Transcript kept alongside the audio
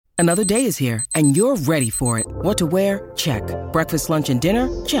Another day is here, and you're ready for it. What to wear? Check. Breakfast, lunch, and dinner?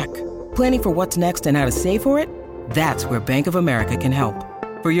 Check. Planning for what's next and how to save for it? That's where Bank of America can help.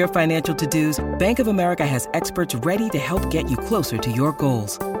 For your financial to-dos, Bank of America has experts ready to help get you closer to your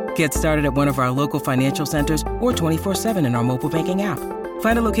goals. Get started at one of our local financial centers or 24/7 in our mobile banking app.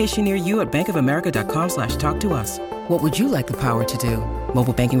 Find a location near you at bankofamerica.com/talktous. What would you like the power to do?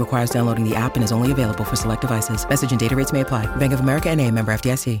 Mobile banking requires downloading the app and is only available for select devices. Message and data rates may apply. Bank of America N.A., member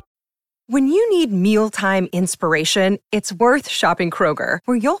FDIC. When you need mealtime inspiration, it's worth shopping Kroger,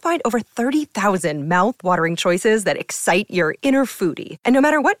 where you'll find over 30,000 mouth-watering choices that excite your inner foodie. And no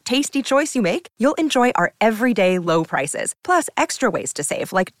matter what tasty choice you make, you'll enjoy our everyday low prices, plus extra ways to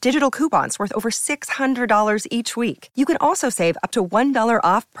save, like digital coupons worth over $600 each week. You can also save up to $1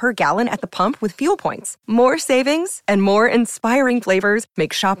 off per gallon at the pump with fuel points. More savings and more inspiring flavors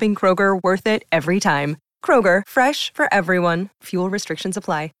make shopping Kroger worth it every time. Kroger, fresh for everyone. Fuel restrictions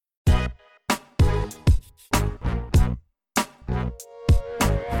apply.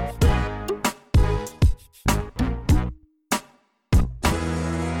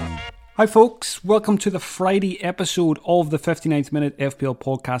 Hi folks, welcome to the Friday episode of the 59th Minute FPL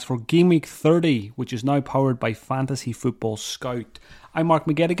podcast for Game Week 30, which is now powered by Fantasy Football Scout. I'm Mark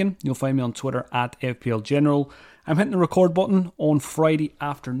McGettigan, you'll find me on Twitter at FPL General. I'm hitting the record button on Friday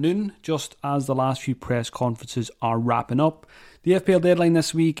afternoon, just as the last few press conferences are wrapping up. The FPL deadline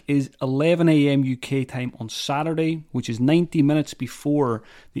this week is 11am UK time on Saturday, which is 90 minutes before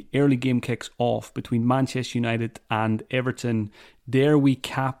the early game kicks off between Manchester United and Everton. Dare we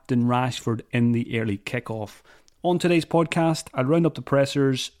captain Rashford in the early kickoff? On today's podcast, I'll round up the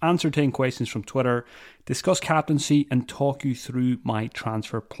pressers, answer 10 questions from Twitter, discuss captaincy and talk you through my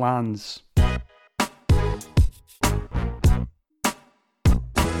transfer plans.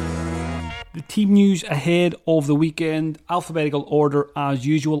 The team news ahead of the weekend, alphabetical order as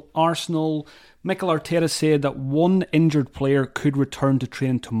usual. Arsenal, Mikel Arteta said that one injured player could return to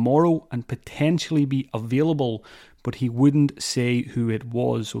training tomorrow and potentially be available, but he wouldn't say who it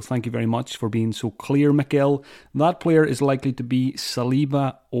was. So thank you very much for being so clear, Mikel. That player is likely to be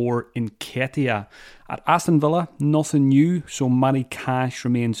Saliba or Nketiah. At Aston Villa, nothing new, so Matty Cash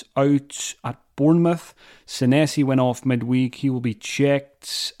remains out. At Bournemouth, Senesi went off midweek. He will be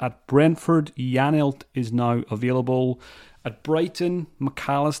checked. At Brentford, Janelt is now available. At Brighton,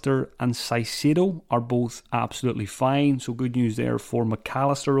 McAllister and Caicedo are both absolutely fine. So good news there for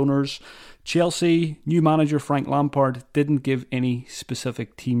McAllister owners. Chelsea, new manager Frank Lampard didn't give any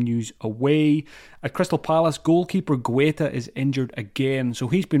specific team news away. At Crystal Palace, goalkeeper Guaita is injured again. So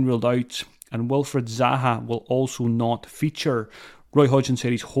he's been ruled out. And Wilfred Zaha will also not feature. Roy Hodgson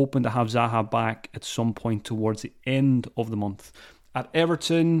said he's hoping to have Zaha back at some point towards the end of the month. At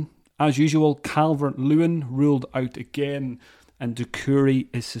Everton, as usual, Calvert-Lewin ruled out again, and Doucouré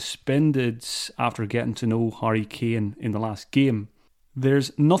is suspended after getting to know Harry Kane in the last game.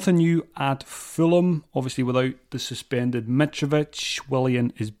 There's nothing new at Fulham, obviously without the suspended Mitrovic.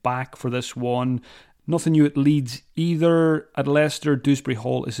 Willian is back for this one. Nothing new at Leeds either. At Leicester, Dewsbury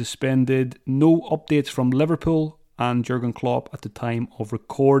Hall is suspended. No updates from Liverpool and Jurgen Klopp at the time of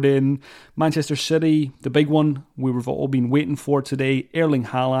recording. Manchester City, the big one we've all been waiting for today, Erling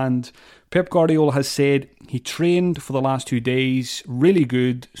Haaland. Pep Guardiola has said he trained for the last 2 days, really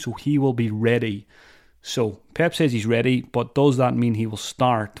good, so he will be ready. So Pep says he's ready, but does that mean he will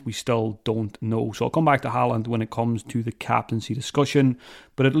start? We still don't know. So I'll come back to Haaland when it comes to the captaincy discussion,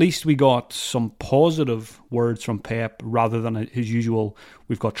 but at least we got some positive words from Pep rather than his usual,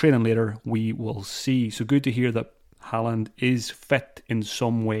 we've got training later, we will see. So good to hear that Haaland is fit in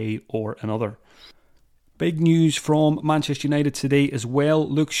some way or another. Big news from Manchester United today as well.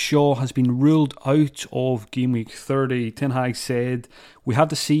 Luke Shaw has been ruled out of Game Week 30. Ten Hag said we have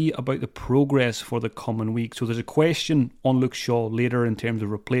to see about the progress for the coming week. So there's a question on Luke Shaw later in terms of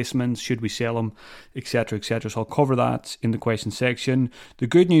replacements. Should we sell him? Etc, etc. So I'll cover that in the question section. The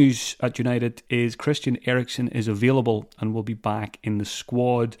good news at United is Christian Eriksen is available and will be back in the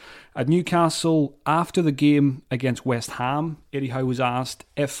squad. At Newcastle, after the game against West Ham, Eddie Howe was asked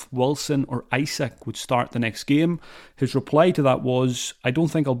if Wilson or Isak would start the next game. His reply to that was, I don't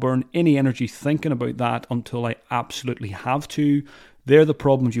think I'll burn any energy thinking about that until I absolutely have to. They're the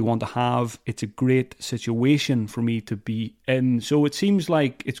problems you want to have. It's a great situation for me to be in. So it seems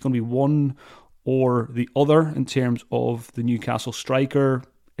like it's going to be one or the other in terms of the Newcastle striker.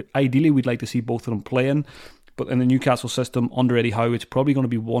 Ideally, we'd like to see both of them playing. But in the Newcastle system under Eddie Howe, it's probably going to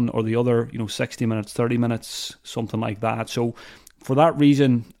be one or the other, 60 minutes, 30 minutes, something like that. So For that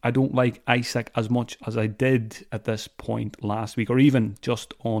reason, I don't like Isaac as much as I did at this point last week, or even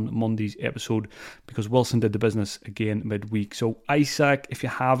just on Monday's episode, because Wilson did the business again midweek. So Isaac, if you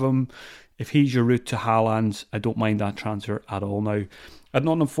have him, if he's your route to Haaland, I don't mind that transfer at all now. At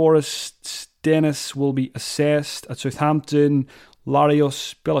Nottingham Forest, Dennis will be assessed. At Southampton,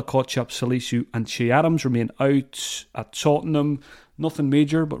 Larios, Bella Kotchap, Salisu and Che Adams remain out. At Tottenham, nothing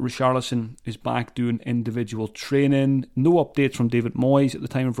major, but Richarlison is back doing individual training. No updates from David Moyes at the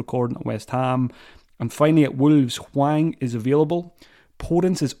time of recording at West Ham. And finally at Wolves, Hwang is available.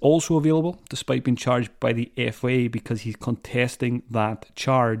 Podence is also available, despite being charged by the FA because he's contesting that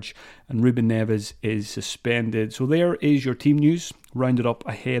charge. And Ruben Neves is suspended. So there is your team news, rounded up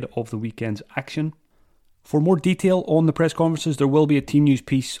ahead of the weekend's action. For more detail on the press conferences, there will be a team news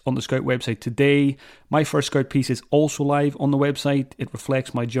piece on the Scout website today. My first Scout piece is also live on the website. It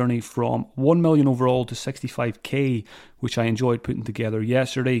reflects my journey from 1 million overall to 65k, which I enjoyed putting together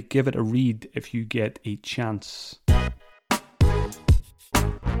yesterday. Give it a read if you get a chance.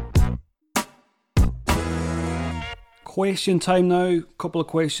 Question time now. A couple of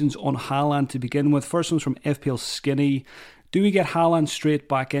questions on Haaland to begin with. First one's from FPL Skinny. Do we get Haaland straight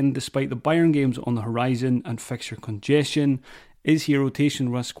back in despite the Bayern games on the horizon and fixture congestion? Is he a rotation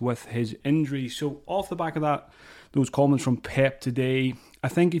risk with his injury? So off the back of that, those comments from Pep today, I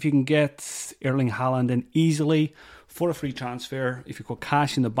think if you can get Erling Haaland in easily for a free transfer, if you've got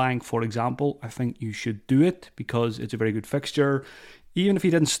cash in the bank, for example, I think you should do it because it's a very good fixture. Even if he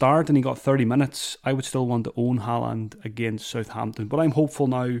didn't start and he got 30 minutes, I would still want to own Haaland against Southampton. But I'm hopeful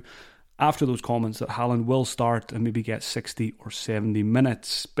now, after those comments, that Haaland will start and maybe get 60 or 70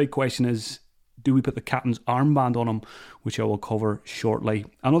 minutes. Big question is, do we put the captain's armband on him, which I will cover shortly.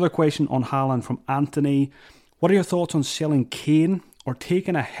 Another question on Haaland from Anthony. What are your thoughts on selling Kane or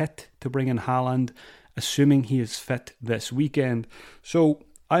taking a hit to bring in Haaland, assuming he is fit this weekend? So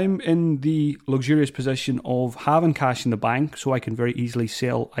I'm in the luxurious position of having cash in the bank, so I can very easily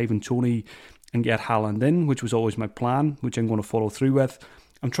sell Ivan Toney and get Haaland in, which was always my plan, which I'm going to follow through with.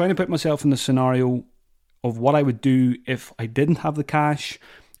 I'm trying to put myself in the scenario of what I would do if I didn't have the cash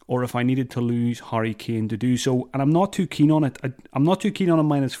or if I needed to lose Harry Kane to do so. And I'm not too keen on it. I'm not too keen on a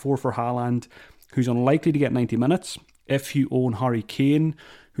 -4 for Haaland, who's unlikely to get 90 minutes. If you own Harry Kane,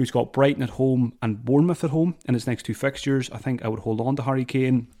 who's got Brighton at home and Bournemouth at home in his next two fixtures, I think I would hold on to Harry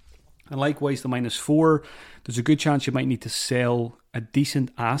Kane. And likewise, the -4, there's a good chance you might need to sell a decent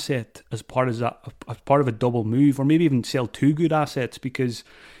asset as part of a double move, or maybe even sell two good assets, because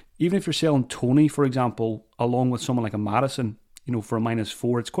even if you're selling Toney, for example, along with someone like a Maddison, for a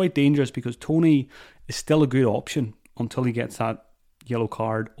 -4, it's quite dangerous because Toney is still a good option until he gets that yellow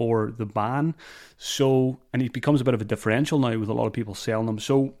card or the ban. So, and it becomes a bit of a differential now with a lot of people selling them.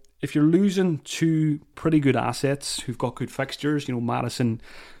 So if you're losing two pretty good assets who've got good fixtures, Maddison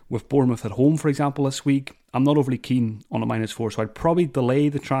with Bournemouth at home, for example, this week, I'm not overly keen on a -4, so I'd probably delay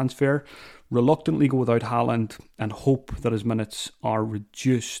the transfer, reluctantly go without Haaland, and hope that his minutes are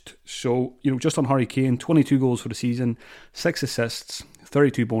reduced. So, just on Harry Kane, 22 goals for the season, 6 assists,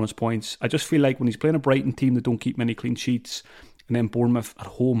 32 bonus points. I just feel like when he's playing a Brighton team that don't keep many clean sheets, and then Bournemouth at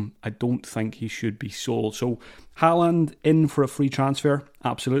home, I don't think he should be sold. So Haaland in for a free transfer,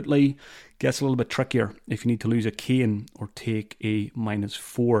 absolutely. Gets a little bit trickier if you need to lose a Kane or take a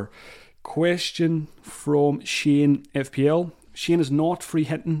 -4. Question from Shane FPL. Shane is not free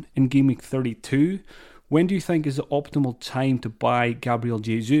hitting in game week 32. When do you think is the optimal time to buy Gabriel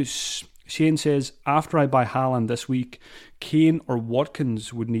Jesus? Shane says, after I buy Haaland this week, Kane or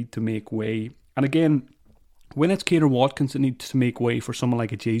Watkins would need to make way. And again, when it's Kane or Watkins that needs to make way for someone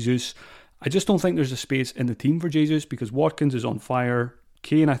like a Jesus, I just don't think there's a space in the team for Jesus because Watkins is on fire.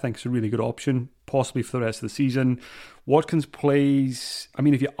 Kane, I think, is a really good option, possibly for the rest of the season. Watkins plays,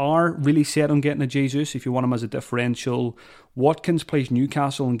 if you are really set on getting a Jesus, if you want him as a differential, Watkins plays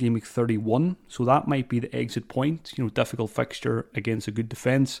Newcastle in game week 31, so that might be the exit point, difficult fixture against a good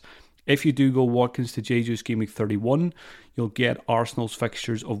defence. If you do go Watkins to Jesus game week 31, you'll get Arsenal's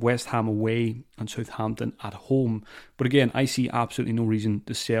fixtures of West Ham away and Southampton at home. But again, I see absolutely no reason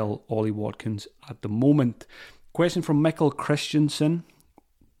to sell Ollie Watkins at the moment. Question from Mikkel Christensen.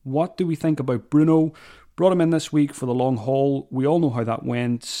 What do we think about Bruno? Brought him in this week for the long haul. We all know how that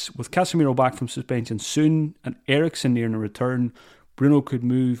went. With Casemiro back from suspension soon and Eriksen nearing a return, Bruno could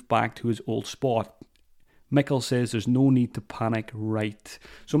move back to his old spot. Mikkel says there's no need to panic, right?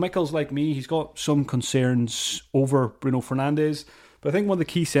 So Mikkel's like me. He's got some concerns over Bruno Fernandes. But I think one of the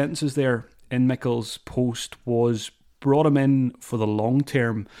key sentences there in Mikkel's post was brought him in for the long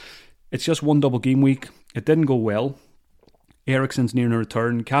term. It's just one double game week. It didn't go well. Eriksen's nearing a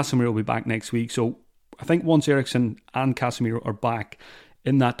return. Casemiro will be back next week. So I think once Eriksen and Casemiro are back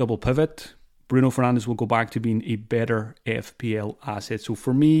in that double pivot, Bruno Fernandes will go back to being a better FPL asset. So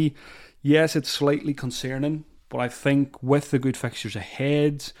for me, yes, it's slightly concerning, but I think with the good fixtures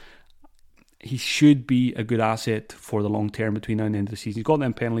ahead, he should be a good asset for the long term between now and the end of the season. He's got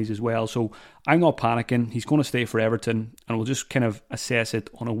them penalties as well, so I'm not panicking. He's going to stay for Everton, and we'll just kind of assess it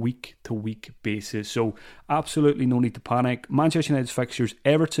on a week-to-week basis. So absolutely no need to panic. Manchester United's fixtures: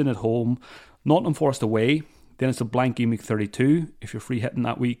 Everton at home, Nottingham Forest away. Then it's a blank game week 32. If you're free hitting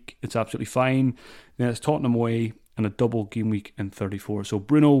that week, it's absolutely fine. Then it's Tottenham away and a double game week in 34. So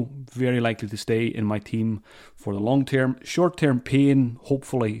Bruno, very likely to stay in my team for the long term. Short term pain,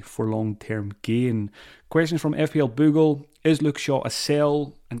 hopefully for long term gain. Questions from FPL Boogle: is Luke Shaw a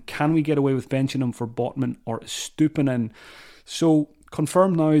sell? And can we get away with benching him for Botman or Stupinan? So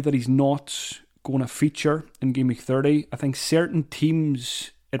confirmed now that he's not going to feature in game week 30. I think certain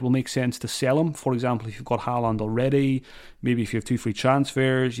teams, it will make sense to sell him. For example, if you've got Haaland already, maybe if you have 2 free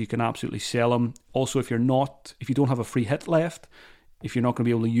transfers, you can absolutely sell him. Also, if you don't have a free hit left, if you're not going to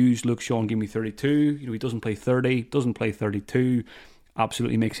be able to use Luke Shaw in game week 32, he doesn't play 30, doesn't play 32,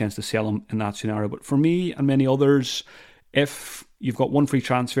 absolutely makes sense to sell him in that scenario. But for me and many others, if you've got 1 free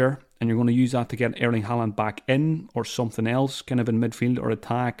transfer and you're going to use that to get Erling Haaland back in or something else, kind of in midfield or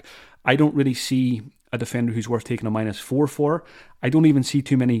attack, I don't really see a defender who's worth taking a -4 for. I don't even see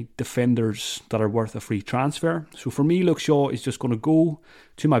too many defenders that are worth a free transfer. So for me, Luke Shaw is just going to go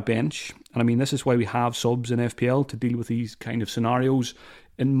to my bench. And I mean, this is why we have subs in FPL, to deal with these kind of scenarios.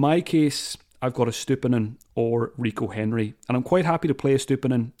 In my case, I've got a Stupinan or Rico Henry. And I'm quite happy to play a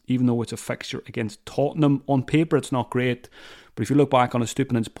Stupinan, even though it's a fixture against Tottenham. On paper, it's not great. But if you look back on a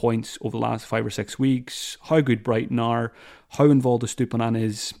Stupinan's points over the last 5 or 6 weeks, how good Brighton are, how involved a Stupinan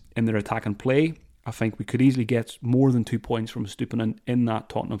is in their attack and play, I think we could easily get more than 2 points from Stupinan in that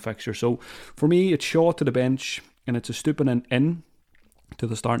Tottenham fixture. So for me, it's Shaw to the bench and it's a Stupinan in to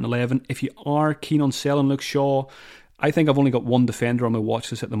the starting 11. If you are keen on selling Luke Shaw, I think I've only got one defender on my watch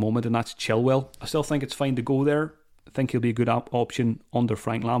list at the moment, and that's Chilwell. I still think it's fine to go there. I think he'll be a good option under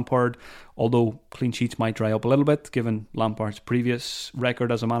Frank Lampard, although clean sheets might dry up a little bit given Lampard's previous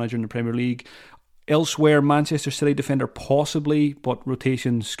record as a manager in the Premier League. Elsewhere, Manchester City defender possibly, but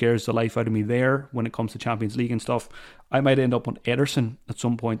rotation scares the life out of me there when it comes to Champions League and stuff. I might end up on Ederson at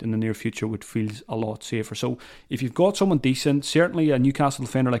some point in the near future, which feels a lot safer. So if you've got someone decent, certainly a Newcastle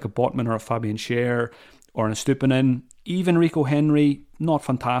defender like a Botman or a Fabian Schär or an Stupinan, even Rico Henry, not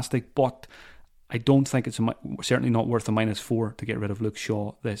fantastic, but I don't think it's certainly not worth a -4 to get rid of Luke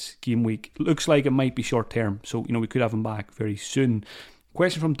Shaw this game week. Looks like it might be short term, so we could have him back very soon.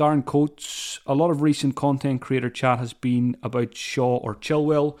 Question from Darren Coates: a lot of recent content creator chat has been about Shaw or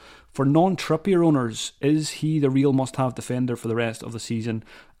Chilwell. For non-Trippier owners, is he the real must-have defender for the rest of the season?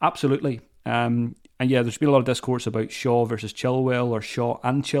 Absolutely. And yeah, there's been a lot of discourse about Shaw versus Chilwell or Shaw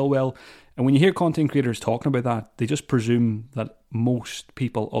and Chilwell. And when you hear content creators talking about that, they just presume that most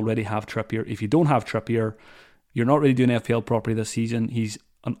people already have Trippier. If you don't have Trippier, you're not really doing FPL properly this season. He's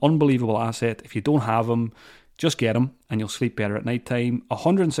an unbelievable asset. If you don't have him, just get him and you'll sleep better at night time.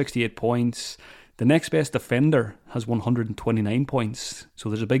 168 points. The next best defender has 129 points. So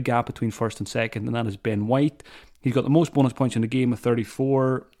there's a big gap between first and second, and that is Ben White. He's got the most bonus points in the game with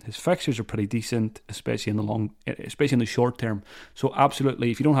 34. His fixtures are pretty decent, especially in the short term. So absolutely,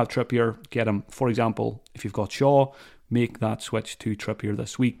 if you don't have Trippier, get him. For example, if you've got Shaw, make that switch to Trippier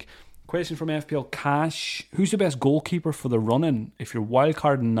this week. Question from FPL Cash: who's the best goalkeeper for the run-in if you're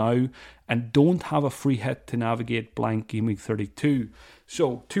wildcarding now and don't have a free hit to navigate blank game week 32?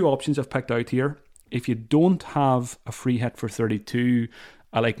 So 2 options I've picked out here. If you don't have a free hit for 32,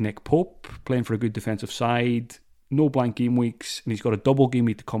 I like Nick Pope, playing for a good defensive side, no blank game weeks, and he's got a double game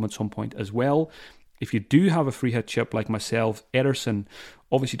week to come at some point as well. If you do have a free hit chip like myself, Ederson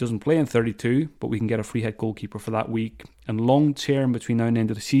obviously doesn't play in 32, but we can get a free hit goalkeeper for that week. And long term, between now and the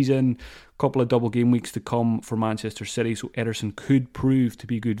end of the season, a couple of double game weeks to come for Manchester City, so Ederson could prove to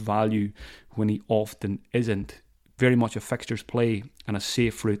be good value when he often isn't. Very much a fixtures play and a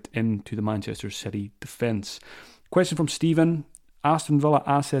safe route into the Manchester City defence. Question from Stephen: Aston Villa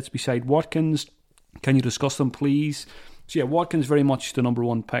assets beside Watkins, can you discuss them please? So yeah, Watkins very much the number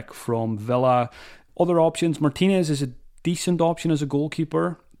 1 pick from Villa. Other options: Martinez is a decent option as a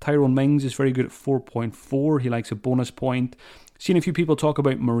goalkeeper. Tyrone Mings is very good at 4.4. He likes a bonus point. Seen a few people talk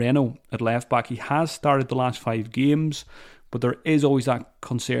about Moreno at left back. He has started the last 5 games, but there is always that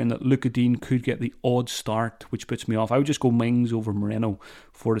concern that Luka Dean could get the odd start, which puts me off. I would just go Mings over Moreno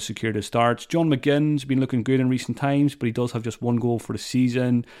for the secure the starts. John McGinn's been looking good in recent times, but he does have just 1 goal for the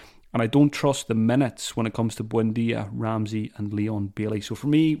season. And I don't trust the minutes when it comes to Buendia, Ramsey and Leon Bailey. So for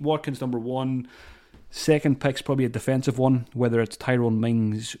me, Watkins number 1. Second pick's probably a defensive one, whether it's Tyrone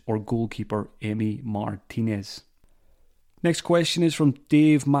Mings or goalkeeper Emi Martinez. Next question is from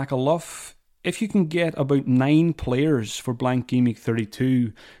Dave McAluff. If you can get about 9 players for blank Game Week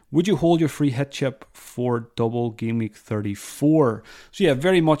 32, would you hold your free hit chip for double Game Week 34? So yeah,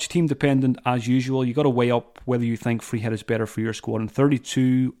 very much team dependent as usual. You got to weigh up whether you think free hit is better for your squad in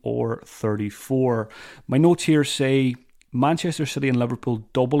 32 or 34. My notes here say Manchester City and Liverpool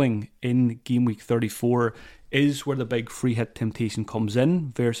doubling in Game Week 34 is where the big free hit temptation comes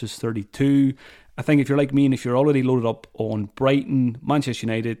in versus 32. I think if you're like me and if you're already loaded up on Brighton, Manchester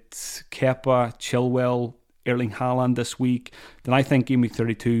United, Kepa, Chilwell, Erling Haaland this week, then I think Game Week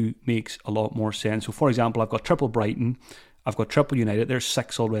 32 makes a lot more sense. So for example, I've got triple Brighton, I've got triple United, there's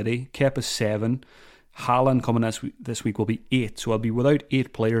 6 already, Kepa's 7, Haaland coming this week will be 8, so I'll be without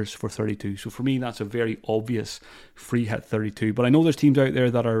 8 players for 32. So for me, that's a very obvious free hit 32. But I know there's teams out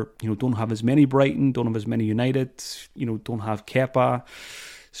there that are, don't have as many Brighton, don't have as many United, don't have Kepa.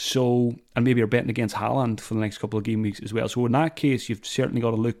 So, and maybe are betting against Haaland for the next couple of game weeks as well. So in that case, you've certainly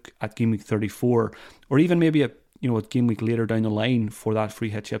got to look at Game Week 34, or even maybe a game week later down the line for that free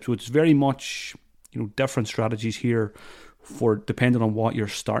hit chip. So it's very much, different strategies here for depending on what your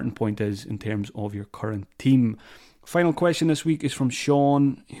starting point is in terms of your current team. Final question this week is from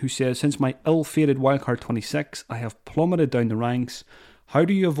Sean, who says, since my ill-fated wildcard 26, I have plummeted down the ranks. How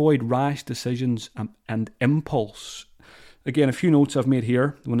do you avoid rash decisions and impulse? Again, a few notes I've made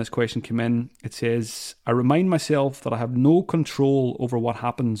here when this question came in. It says, I remind myself that I have no control over what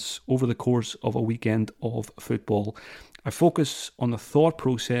happens over the course of a weekend of football. I focus on the thought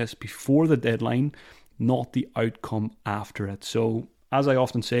process before the deadline, not the outcome after it. So, as I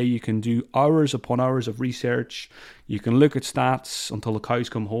often say, you can do hours upon hours of research. You can look at stats until the cows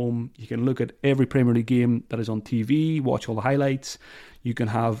come home. You can look at every Premier League game that is on TV, watch all the highlights. You can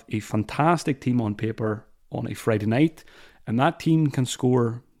have a fantastic team on paper on a Friday night, and that team can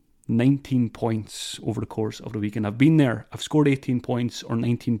score 19 points over the course of the weekend. I've been there. I've scored 18 points or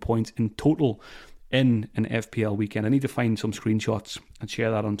 19 points in total in an FPL weekend. I need to find some screenshots and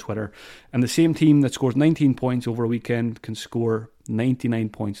share that on Twitter. And the same team that scores 19 points over a weekend can score 99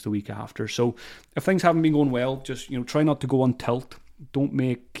 points the week after. So if things haven't been going well, just try not to go on tilt. Don't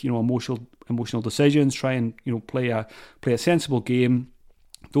make emotional decisions. Try and play a sensible game.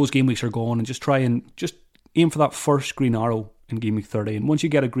 Those game weeks are gone, and just try and aim for that first green arrow in Game Week 30. And once you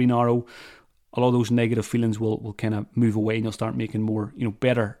get a green arrow, a lot of those negative feelings will kind of move away, and you'll start making more,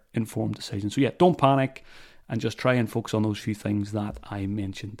 better informed decisions. So yeah, don't panic and just try and focus on those few things that I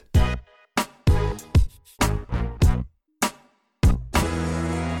mentioned.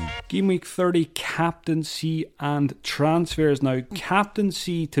 Game Week 30 captaincy and transfers. Now,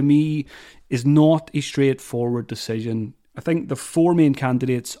 captaincy to me is not a straightforward decision. I think the 4 main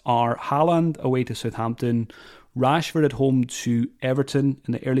candidates are Haaland away to Southampton, Rashford at home to Everton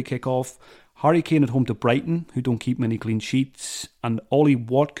in the early kickoff, Harry Kane at home to Brighton, who don't keep many clean sheets, and Ollie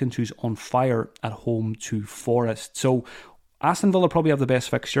Watkins, who's on fire, at home to Forest. So Aston Villa probably have the best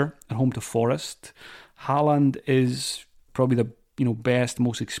fixture at home to Forest. Haaland is probably the best,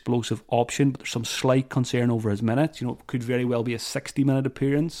 most explosive option, but there's some slight concern over his minutes. It could very well be a 60-minute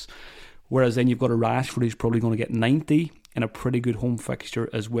appearance, whereas then you've got a Rashford who's probably going to get 90 in a pretty good home fixture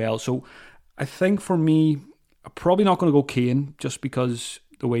as well. So I think for me, I'm probably not going to go Kane just because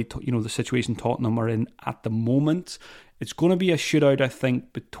the way the situation Tottenham are in at the moment. It's going to be a shootout, I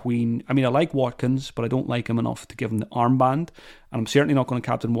think, between... I like Watkins, but I don't like him enough to give him the armband. And I'm certainly not going to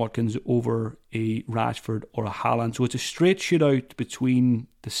captain Watkins over a Rashford or a Haaland. So it's a straight shootout between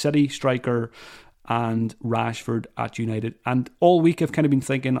the City striker and Rashford at United. And all week I've kind of been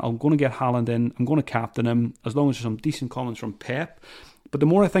thinking, I'm going to get Haaland in, I'm going to captain him, as long as there's some decent comments from Pep. But the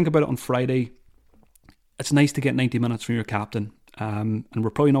more I think about it on Friday, it's nice to get 90 minutes from your captain. And we're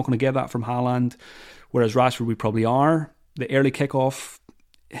probably not going to get that from Haaland, whereas Rashford we probably are. The early kickoff,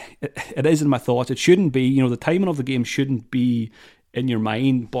 it is in my thoughts. It shouldn't be, the timing of the game shouldn't be in your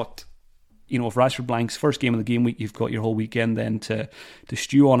mind, but if Rashford blanks first game of the game week, you've got your whole weekend then to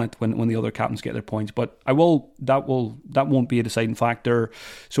stew on it when the other captains get their points. But that won't be a deciding factor.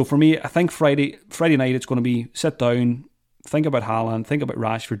 So for me, I think Friday night it's going to be sit down, think about Haaland, think about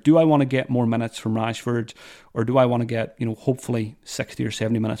Rashford. Do I want to get more minutes from Rashford, or do I want to get, hopefully 60 or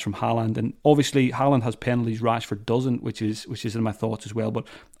 70 minutes from Haaland? And obviously Haaland has penalties, Rashford doesn't, which is in my thoughts as well. But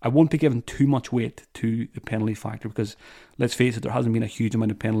I won't be giving too much weight to the penalty factor because, let's face it, there hasn't been a huge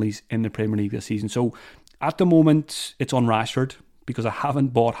amount of penalties in the Premier League this season. So at the moment, it's on Rashford because I haven't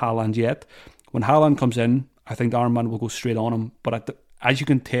bought Haaland yet. When Haaland comes in, I think the armband will go straight on him. But as you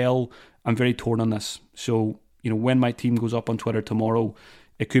can tell, I'm very torn on this. So when my team goes up on Twitter tomorrow,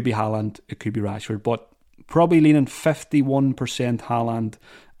 It could be Haaland, it could be Rashford, but probably leaning 51% Haaland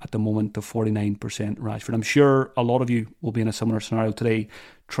at the moment to 49% Rashford. I'm sure a lot of you will be in a similar scenario today,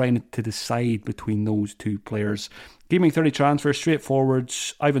 trying to decide between those two players. GW30 transfer,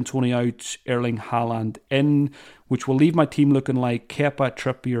 straightforwards. Ivan Toney out, Erling Haaland in, which will leave my team looking like Kepa,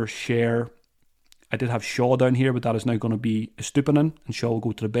 Trippier, Schär. I did have Shaw down here, but that is now going to be Estupinan, and Shaw will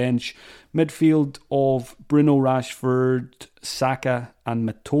go to the bench. Midfield of Bruno, Rashford, Saka and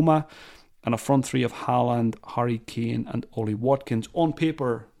Mitoma, and a front three of Haaland, Harry Kane and Ollie Watkins. On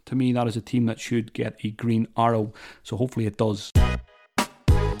paper, to me, that is a team that should get a green arrow, so hopefully it does.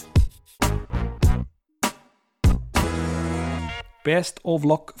 Best of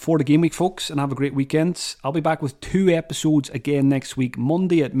luck for the game week, folks, and have a great weekend. I'll be back with 2 episodes again next week,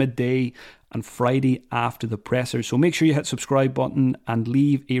 Monday at midday and Friday after the presser. So make sure you hit subscribe button and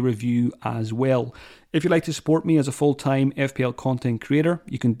leave a review as well. If you'd like to support me as a full-time FPL content creator,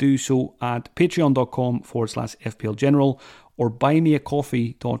 you can do so at patreon.com/FPL General or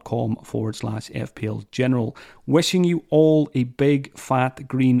buymeacoffee.com/FPL General. Wishing you all a big fat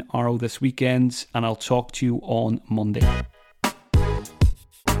green arrow this weekend, and I'll talk to you on Monday.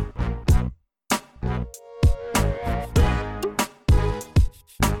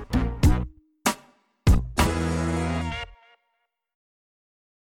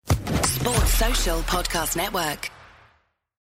 Sports Social Podcast Network.